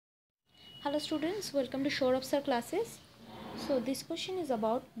Hello students, welcome to Ugc Csir classes. So this question is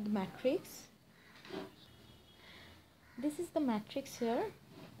about the matrix. This is the matrix here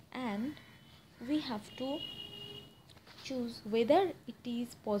and we have to choose whether it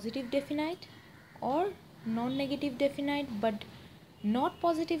is positive definite or non-negative definite but not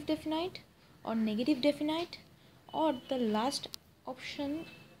positive definite, or negative definite, or the last option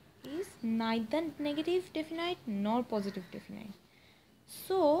is neither negative definite nor positive definite.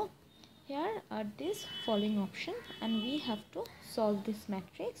 So here are these following options and we have to solve this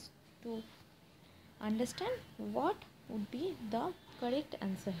matrix to understand what would be the correct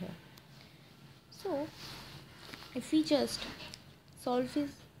answer here. So if we just solve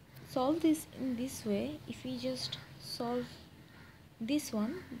this in this way, if we just solve this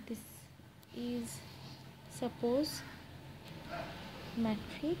one, this is suppose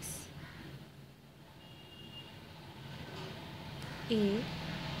matrix A,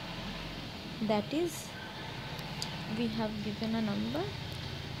 that is we have given a number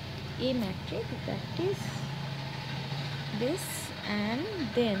A matrix, that is this, and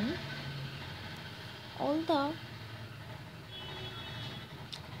then all the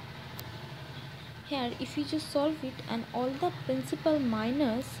here if you just solve it and all the principal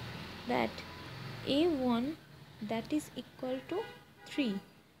minus that A1, that is equal to 3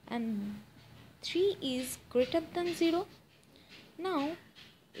 and 3 is greater than 0. Now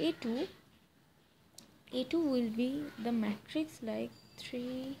A2 will be the matrix like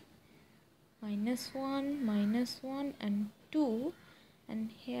 3 minus 1 and 2, and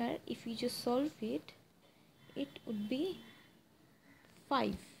here if you just solve it, it would be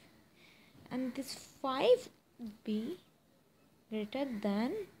 5, and this 5 would be greater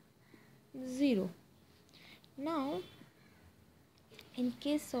than 0. Now in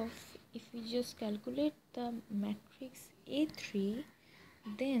case of if we just calculate the matrix A3,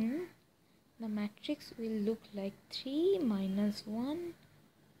 then the matrix will look like 3 minus 1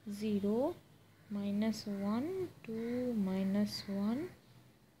 0 minus 1 2 minus 1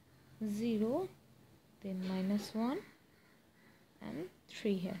 0, then minus 1 and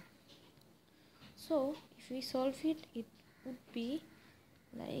 3 here. So if we solve it, it would be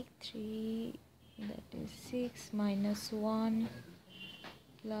like 3, that is 6 minus 1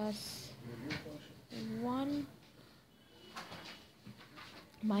 plus 1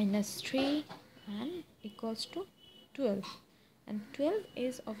 minus 3 and equals to 12, and 12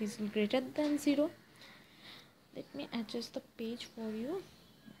 is obviously greater than 0. Let me adjust the page for you.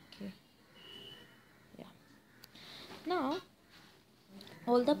 Okay, yeah. Now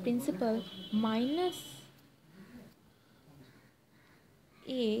all the principal minus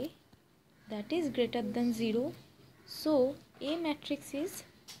A, that is greater than 0, so A matrix is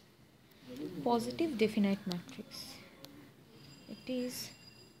positive definite matrix. It is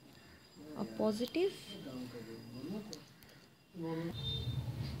a positive.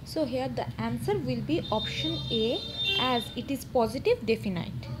 So here the answer will be option A, as it is positive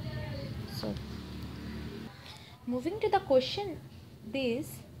definite. So moving to the question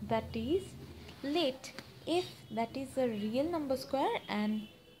this, that is let f, that is a real number square, and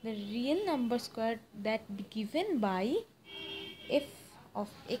the real number square that be given by f of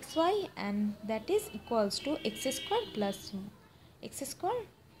xy, and that is equals to x square plus x square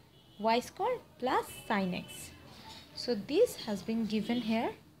y square plus sin x. So this has been given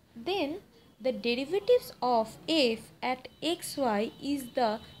here. Then the derivatives of f at xy is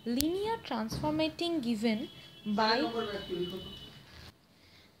the linear transformating given by,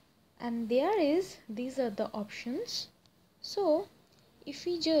 and there is, these are the options. So if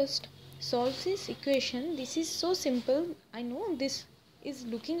we just solve this equation, this is so simple. I know this is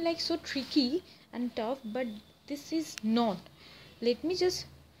looking like so tricky and tough, but this is not. Let me just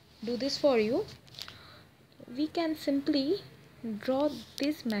do this for you. We can simply draw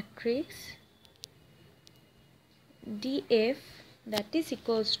this matrix df, that is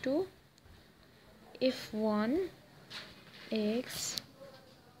equals to f1 x,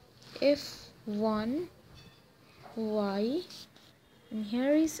 f1 y, and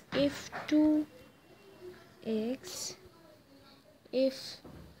here is f2 x, f2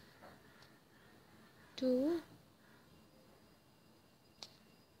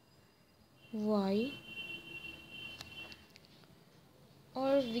 y,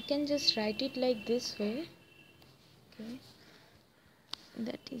 or we can just write it like this way. Okay,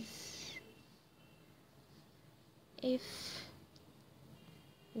 that is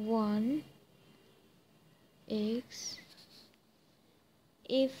f1 x,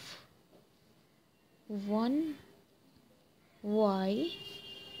 f1 y,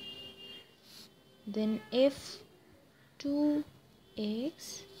 then f2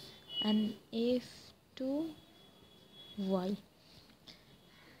 x and f2y.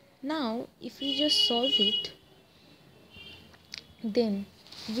 Now if we just solve it, then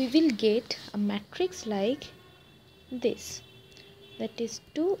we will get a matrix like this, that is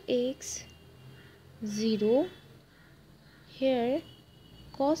 2x 0 here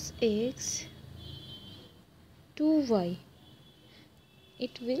cos x 2y.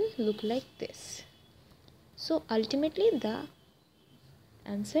 It will look like this. So ultimately the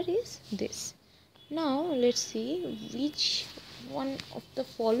answer is this. Now let's see which one of the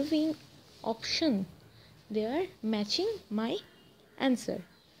following option they are matching my answer,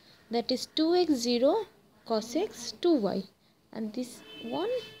 that is 2x 0 cos x 2y, and this one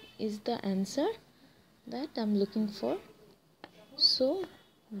is the answer that I'm looking for. So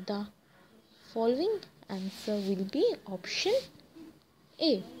the following answer will be option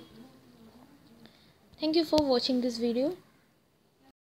A. Thank you for watching this video.